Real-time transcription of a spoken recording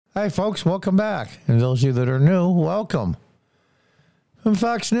Hi, folks. Welcome back. And those of you that are new, welcome. From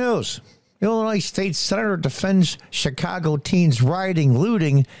Fox News, Illinois State Senator defends Chicago teens rioting,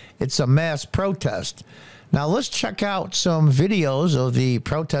 looting. It's a mass protest. Now, let's check out some videos of the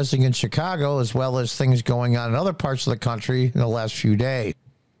protesting in Chicago, as well as things going on in other parts of the country in the last few days.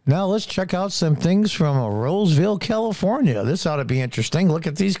 Now, let's check out some things from Roseville, California. This ought to be interesting. Look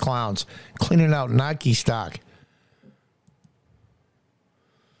at these clowns cleaning out Nike stock.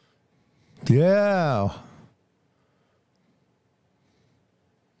 Yeah.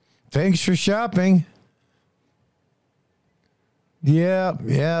 Thanks for shopping. Yep.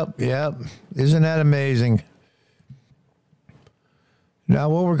 Isn't that amazing? Now,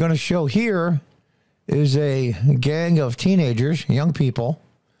 what we're going to show here is a gang of teenagers, young people.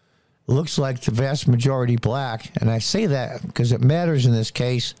 Looks like the vast majority black. And I say that because it matters in this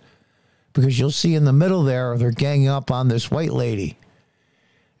case, because you'll see in the middle there, they're ganging up on this white lady.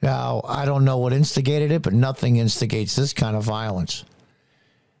 Now, I don't know what instigated it, but nothing instigates this kind of violence.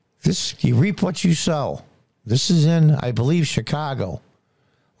 You reap what you sow. This is in, I believe, Chicago.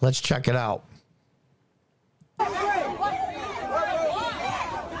 Let's check it out.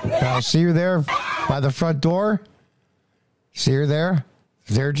 Now, see her there by the front door? See her there?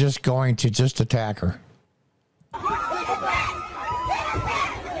 They're just going to just attack her.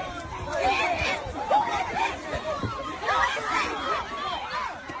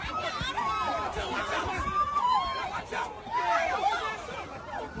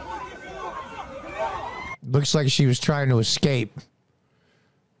 Looks like she was trying to escape.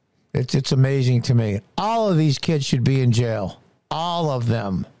 It's amazing to me. All of these kids should be in jail. All of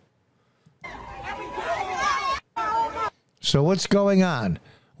them. So what's going on?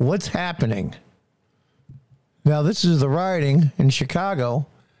 What's happening? Now, this is the rioting in Chicago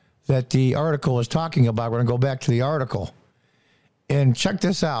that the article is talking about. We're going to go back to the article. And check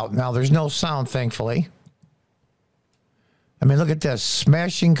this out. Now, there's no sound, thankfully. I mean, look at this.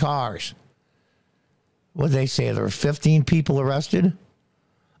 Smashing cars. What did they say? There were 15 people arrested.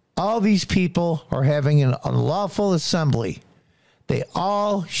 All these people are having an unlawful assembly. They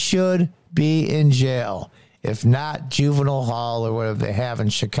all should be in jail, if not juvenile hall or whatever they have in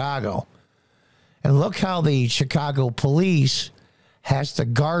Chicago. And look how the Chicago police has to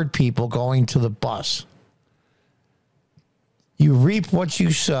guard people going to the bus. You reap what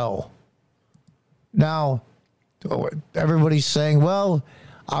you sow. Now, everybody's saying, well,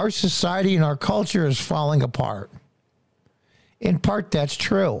 our society and our culture is falling apart. In part, that's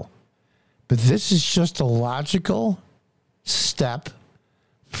true. But this is just a logical step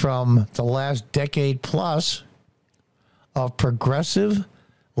from the last decade plus of progressive,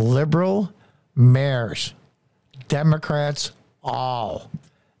 liberal mayors, Democrats all,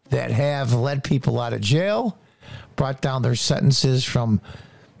 that have let people out of jail, brought down their sentences from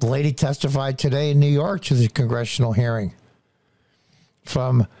the lady testified today in New York to the congressional hearing.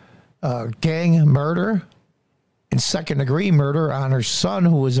 From gang murder and second-degree murder on her son,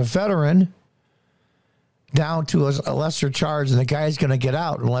 who was a veteran, down to a lesser charge, and the guy's going to get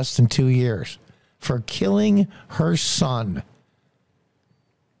out in less than 2 years for killing her son,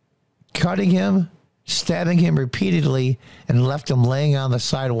 cutting him, stabbing him repeatedly, and left him laying on the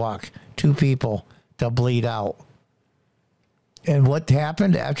sidewalk, 2 people to bleed out. And what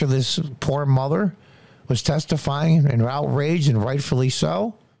happened after this poor mother was testifying in outrage, and rightfully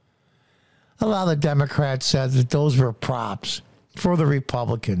so? A lot of the Democrats said that those were props for the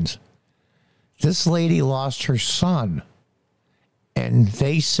Republicans. This lady lost her son, and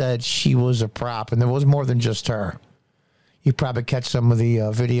they said she was a prop, and there was more than just her. You probably catch some of the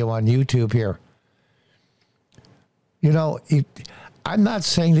video on YouTube here. You know, I'm not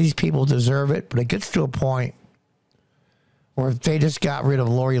saying these people deserve it, but it gets to a point where they just got rid of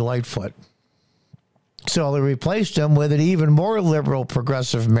Lori Lightfoot. So they replaced him with an even more liberal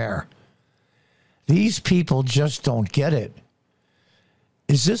progressive mayor. These people just don't get it.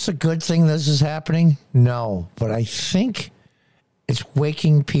 Is this a good thing this is happening? No, but I think it's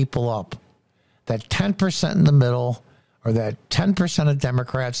waking people up. That 10% in the middle, or that 10% of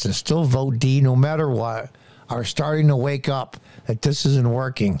Democrats that still vote D no matter what, are starting to wake up that this isn't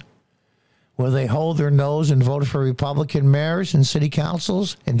working. Will they hold their nose and vote for Republican mayors and city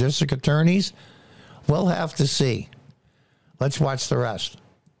councils and district attorneys? We'll have to see. Let's watch the rest.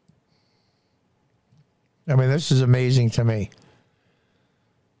 I mean, this is amazing to me.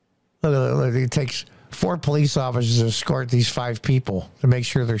 Look, it takes 4 police officers to escort these 5 people to make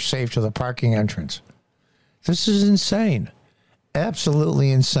sure they're safe to the parking entrance. This is insane. Absolutely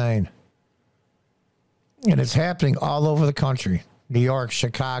insane. And it's happening all over the country. New York,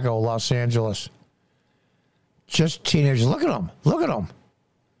 Chicago, Los Angeles. Just teenagers. Look at them. Look at them.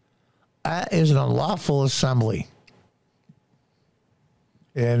 That is an unlawful assembly.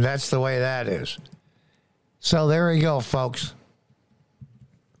 And that's the way that is. So there you go, folks.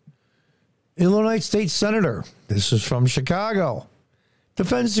 Illinois State Senator, this is from Chicago,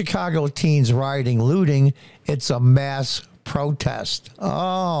 defends Chicago teens rioting, looting. It's a mass protest.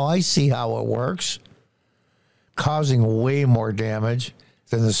 Oh, I see how it works. Causing way more damage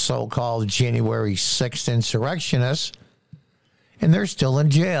than the so-called January 6th insurrectionists. And they're still in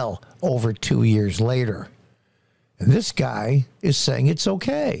jail over 2 years later. And this guy is saying it's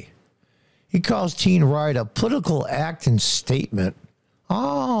okay. He calls teen riot a political act and statement.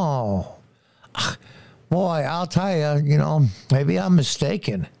 Oh, boy, I'll tell you, maybe I'm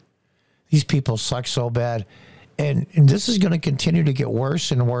mistaken. These people suck so bad. And this is going to continue to get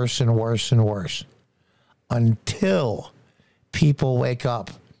worse and worse and worse and worse until people wake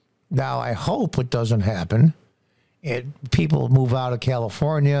up. Now, I hope it doesn't happen. People move out of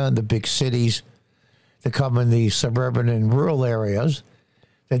California and the big cities to come in the suburban and rural areas,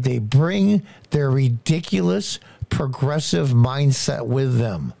 that they bring their ridiculous progressive mindset with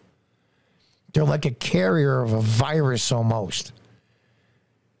them. They're like a carrier of a virus almost.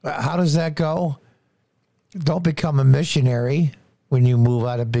 How does that go? Don't become a missionary when you move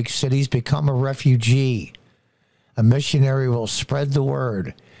out of big cities. Become a refugee. A missionary will spread the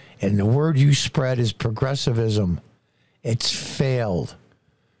word, and the word you spread is progressivism. It's failed.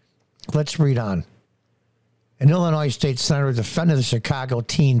 Let's read on. An Illinois State Senator defended the Chicago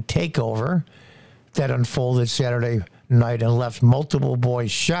teen takeover that unfolded Saturday night and left multiple boys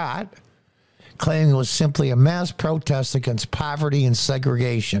shot, claiming it was simply a mass protest against poverty and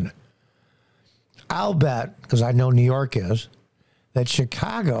segregation. I'll bet, because I know New York is, that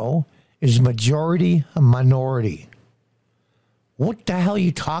Chicago is majority a minority. What the hell are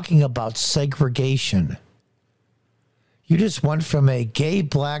you talking about segregation? You just went from a gay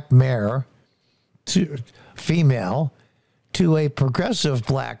black mayor to female to a progressive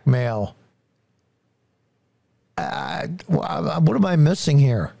black male. What am I missing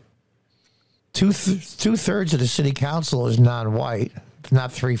here? Two-thirds of the city council is non-white, if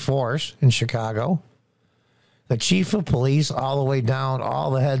not 3/4 in Chicago. The chief of police, all the way down,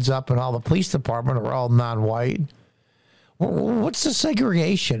 all the heads up, and all the police department are all non-white. What's the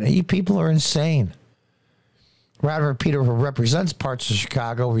segregation? You people are insane. Radler Peter, who represents parts of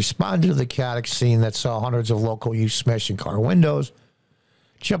Chicago, responded to the chaotic scene that saw hundreds of local youth smashing car windows,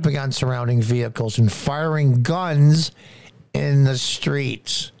 jumping on surrounding vehicles, and firing guns in the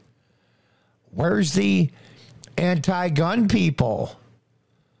streets. Where's the anti-gun people?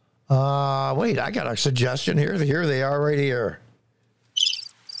 Wait, I got a suggestion here. Here they are right here.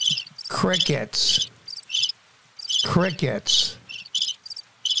 Crickets. Crickets.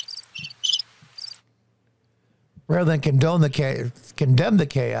 Rather than condemn the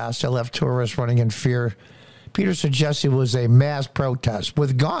chaos that left tourists running in fear, Peter suggested it was a mass protest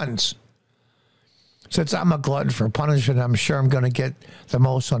with guns. Since I'm a glutton for punishment, I'm sure I'm going to get the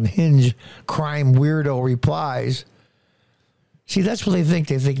most unhinged crime weirdo replies. See, that's what they think.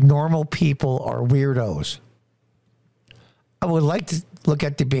 They think normal people are weirdos. I would like to look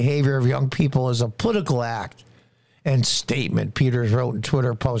at the behavior of young people as a political act and statement, Peters wrote in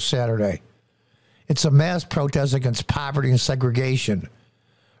Twitter post Saturday. It's a mass protest against poverty and segregation.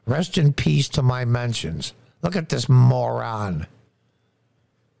 Rest in peace to my mentions. Look at this moron.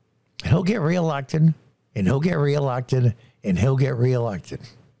 He'll get reelected, and he'll get reelected, and he'll get reelected.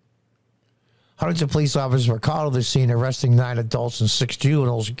 Hundreds of police officers were called to the scene, arresting 9 adults and 6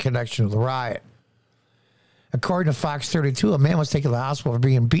 juveniles in connection with the riot. According to Fox 32, a man was taken to the hospital for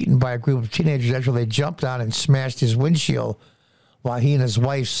being beaten by a group of teenagers after they jumped on and smashed his windshield while he and his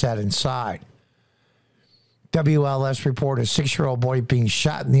wife sat inside. WLS reported a 6-year-old boy being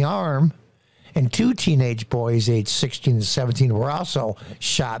shot in the arm, and 2 teenage boys aged 16 and 17 were also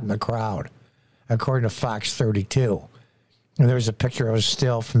shot in the crowd, according to Fox 32. And there's a picture of a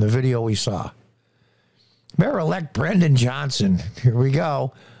still from the video we saw. Mayor-elect Brendan Johnson, here we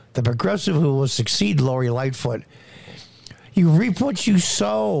go, the progressive who will succeed Lori Lightfoot. You reap what you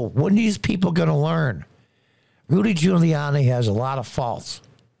sow. When are these people going to learn? Rudy Giuliani has a lot of faults,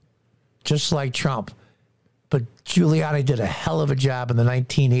 just like Trump. But Giuliani did a hell of a job in the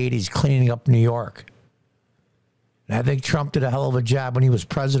 1980s cleaning up New York. And I think Trump did a hell of a job when he was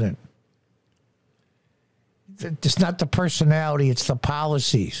president. It's not the personality, it's the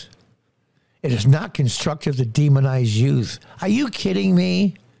policies. It is not constructive to demonize youth. Are you kidding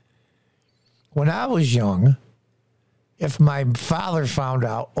me? When I was young, if my father found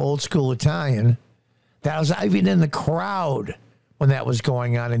out, old school Italian, that I was even in the crowd when that was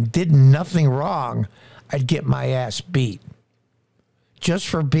going on and did nothing wrong, I'd get my ass beat. just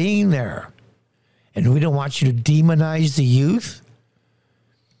for being there. And we don't want you to demonize the youth.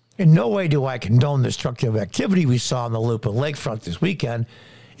 In no way do I condone the destructive activity we saw on the Loop and Lakefront this weekend.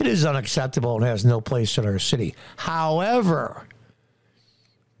 It is unacceptable and has no place in our city. However,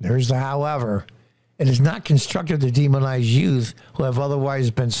 there's the however, it is not constructive to demonize youth who have otherwise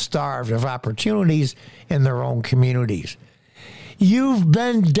been starved of opportunities in their own communities. You've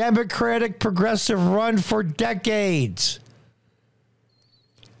been Democratic progressive run for decades.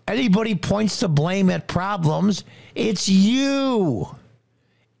 Anybody points the blame at problems, it's you.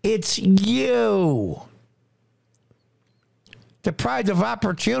 It's you. Deprived of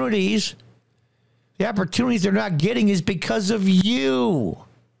opportunities, the opportunities they're not getting is because of you.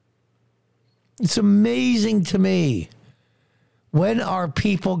 It's amazing to me. When are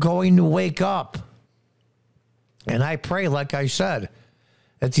people going to wake up? And I pray, like I said,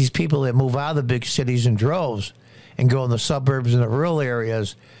 that these people that move out of the big cities in droves and go in the suburbs and the rural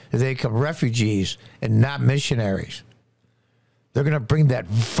areas, that they become refugees and not missionaries. They're going to bring that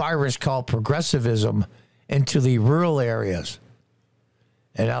virus called progressivism into the rural areas.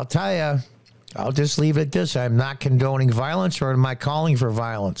 And I'll tell you, I'll just leave it at this. I'm not condoning violence, or am I calling for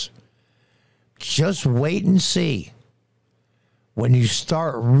violence? Just wait and see. When you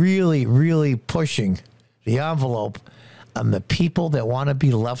start really, really pushing the envelope on the people that want to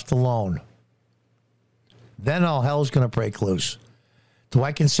be left alone, then all hell's going to break loose. Do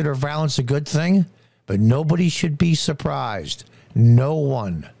I consider violence a good thing? But nobody should be surprised. No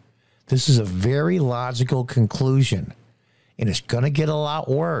one. This is a very logical conclusion, and it's going to get a lot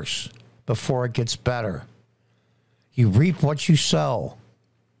worse before it gets better. You reap what you sow.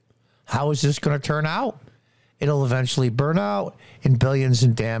 How is this going to turn out? It'll eventually burn out in billions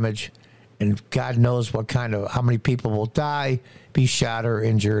in damage, and God knows how many people will die, be shot or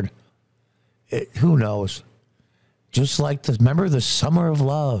injured. Who knows? Just like remember the summer of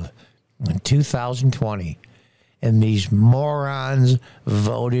love in 2020. And these morons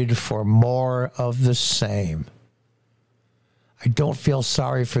voted for more of the same. I don't feel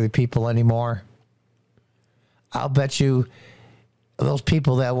sorry for the people anymore. I'll bet you those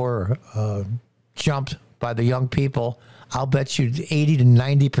people that were jumped by the young people, I'll bet you 80 to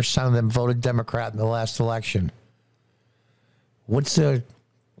 90% of them voted Democrat in the last election. What's the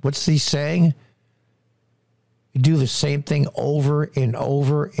saying? You do the same thing over and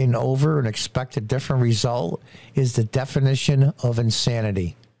over and over and expect a different result is the definition of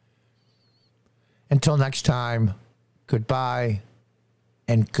insanity. Until next time, goodbye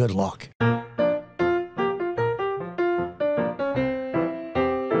and good luck.